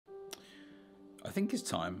I think it's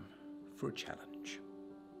time for a challenge.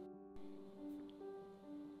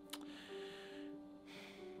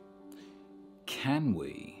 Can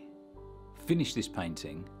we finish this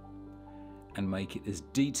painting and make it as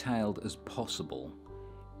detailed as possible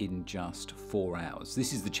in just 4 hours?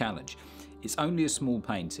 This is the challenge. It's only a small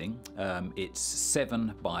painting. It's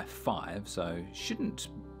 7 by 5, so shouldn't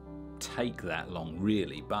take that long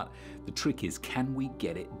really, but the trick is, can we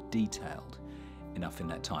get it detailed enough in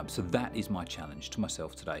that time? So that is my challenge to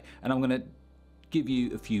myself today, and I'm going to give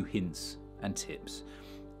you a few hints and tips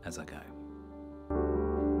as I go.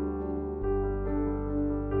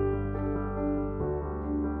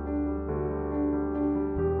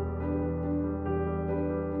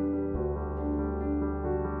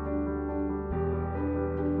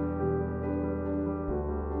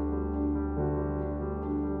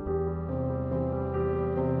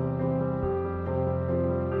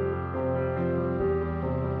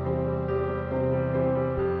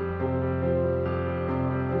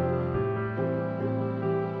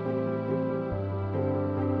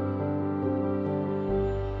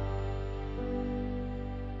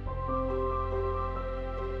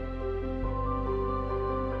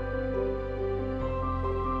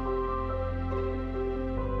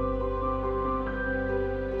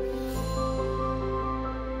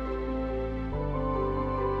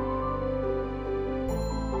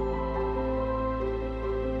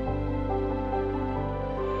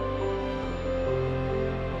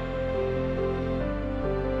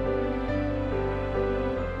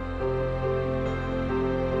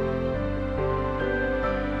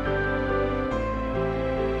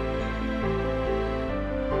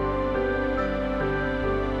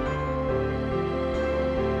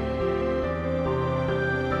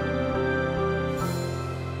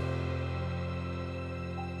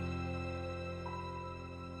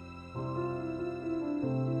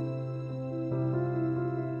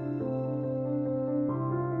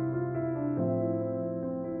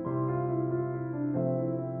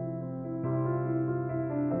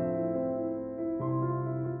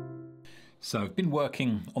 So I've been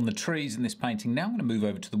working on the trees in this painting. Now I'm going to move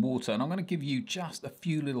over to the water, and I'm going to give you just a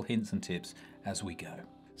few little hints and tips as we go.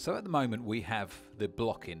 So at the moment we have the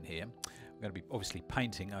block in here. I'm going to be obviously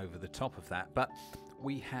painting over the top of that, but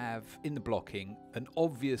we have in the blocking an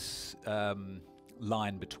obvious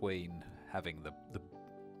line between having the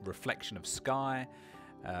reflection of sky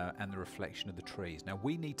and the reflection of the trees. Now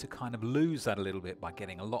we need to kind of lose that a little bit by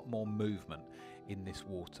getting a lot more movement in this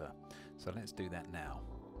water. So let's do that now.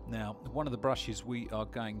 Now, one of the brushes we are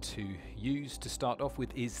going to use to start off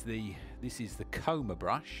with is this is the Coma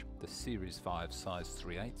brush, the Series 5 size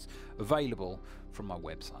 3/8, available from my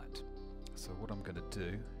website. So what I'm going to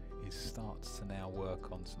do is start to now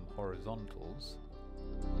work on some horizontals.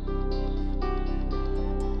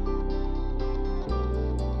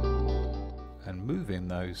 And moving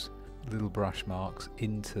those little brush marks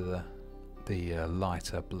into the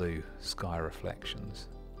lighter blue sky reflections.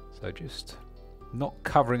 So just not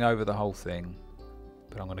covering over the whole thing,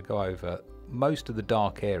 but I'm going to go over most of the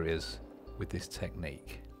dark areas with this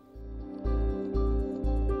technique.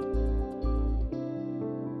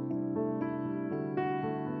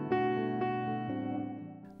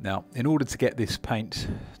 Now, in order to get this paint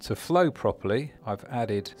to flow properly, I've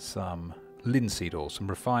added some linseed oil, some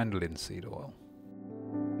refined linseed oil.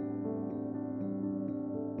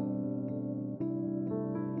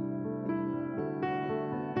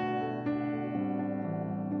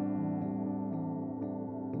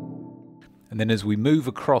 And then as we move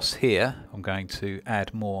across here, I'm going to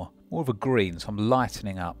add more of a green, so I'm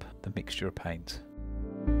lightening up the mixture of paint.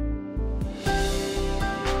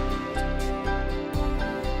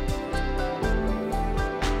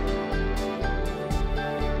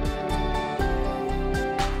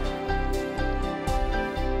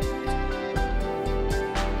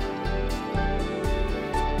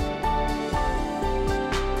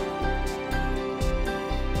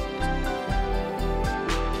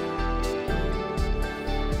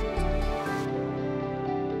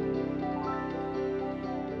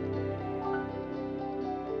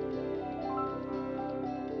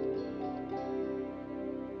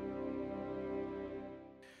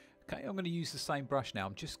 Okay, I'm going to use the same brush now.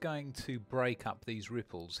 I'm just going to break up these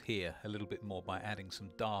ripples here a little bit more by adding some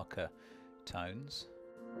darker tones.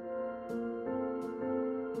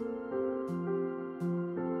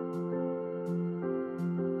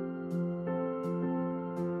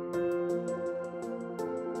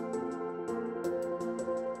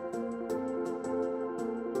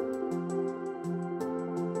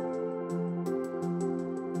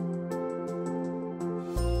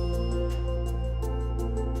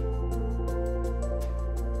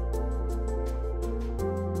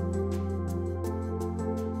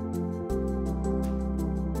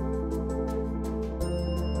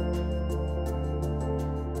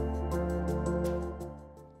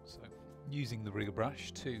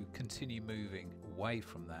 to continue moving away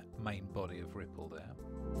from that main body of ripple there.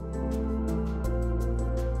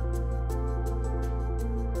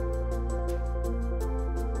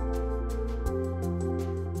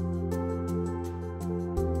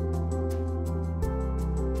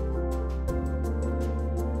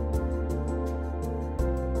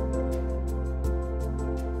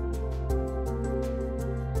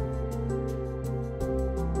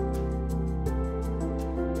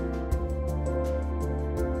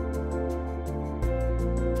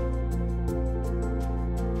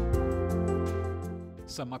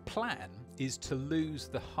 So my plan is to lose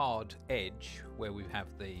the hard edge where we have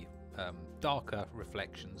the darker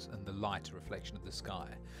reflections and the lighter reflection of the sky.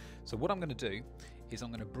 So what I'm going to do is I'm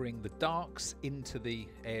going to bring the darks into the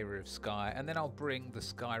area of sky, and then I'll bring the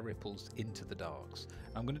sky ripples into the darks.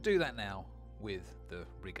 I'm going to do that now with the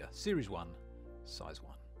rigger, Series 1, Size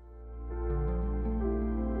 1.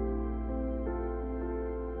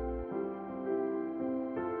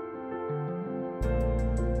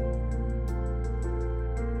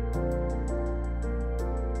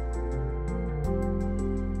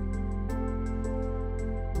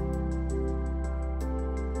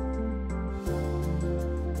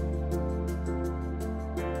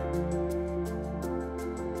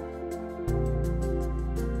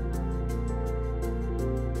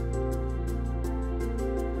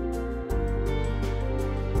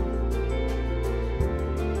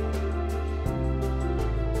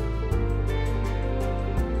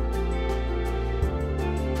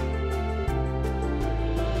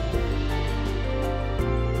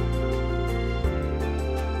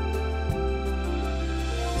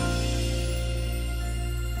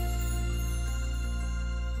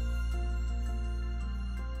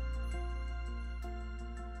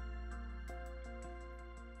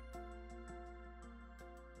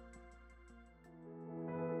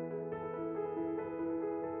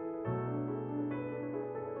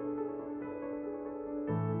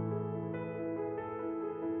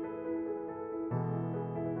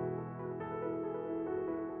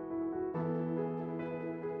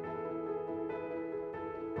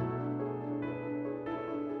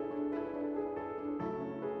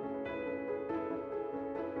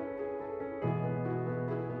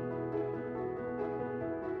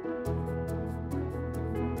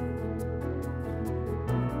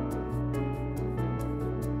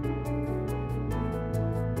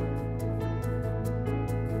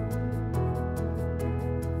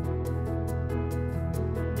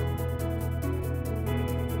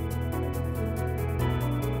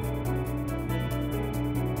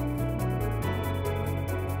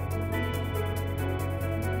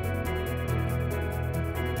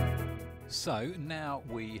 So now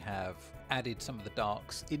we have added some of the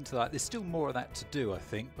darks into that. There's still more of that to do, I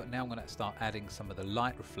think, but now I'm going to start adding some of the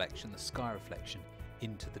light reflection, the sky reflection,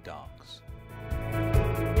 into the darks.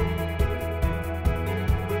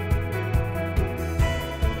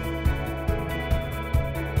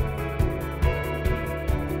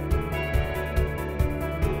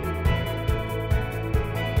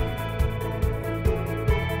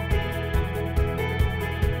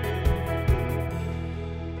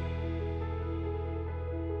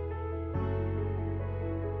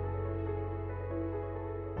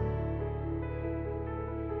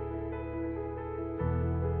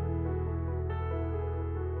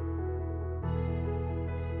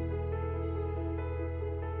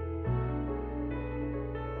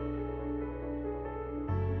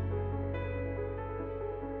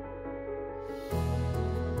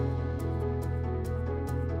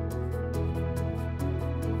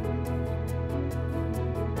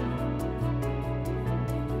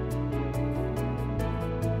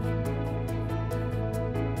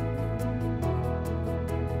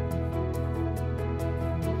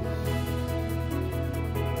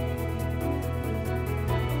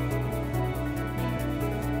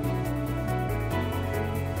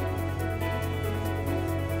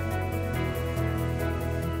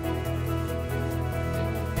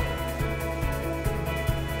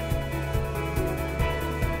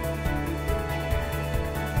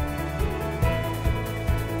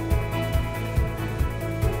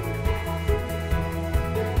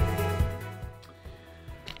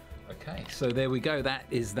 So there we go, that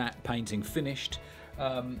is that painting finished.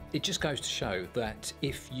 It just goes to show that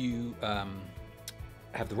if you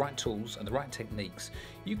have the right tools and the right techniques,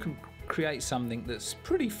 you can create something that's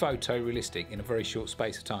pretty photorealistic in a very short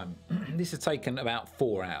space of time. This has taken about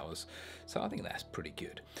 4 hours, so I think that's pretty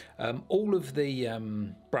good. All of the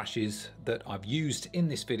brushes that I've used in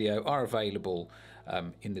this video are available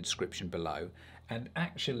in the description below, and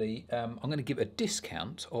actually I'm going to give a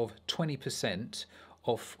discount of 20%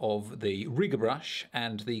 off of the rigger brush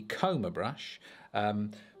and the coma brush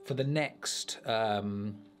for the next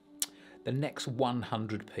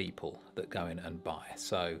 100 people that go in and buy.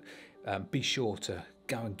 So be sure to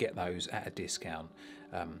go and get those at a discount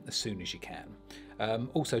as soon as you can.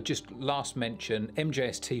 Also, just last mention,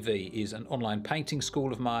 MJS TV is an online painting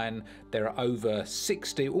school of mine. There are over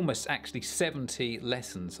 60, almost actually 70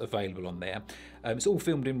 lessons available on there. It's all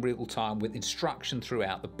filmed in real time with instruction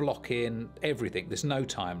throughout, the block-in, everything. There's no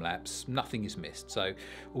time lapse, nothing is missed. So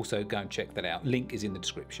also go and check that out. Link is in the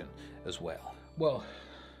description as well. Well,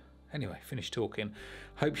 anyway, finished talking.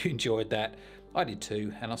 Hope you enjoyed that. I did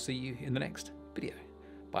too, and I'll see you in the next video.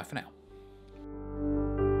 Bye for now.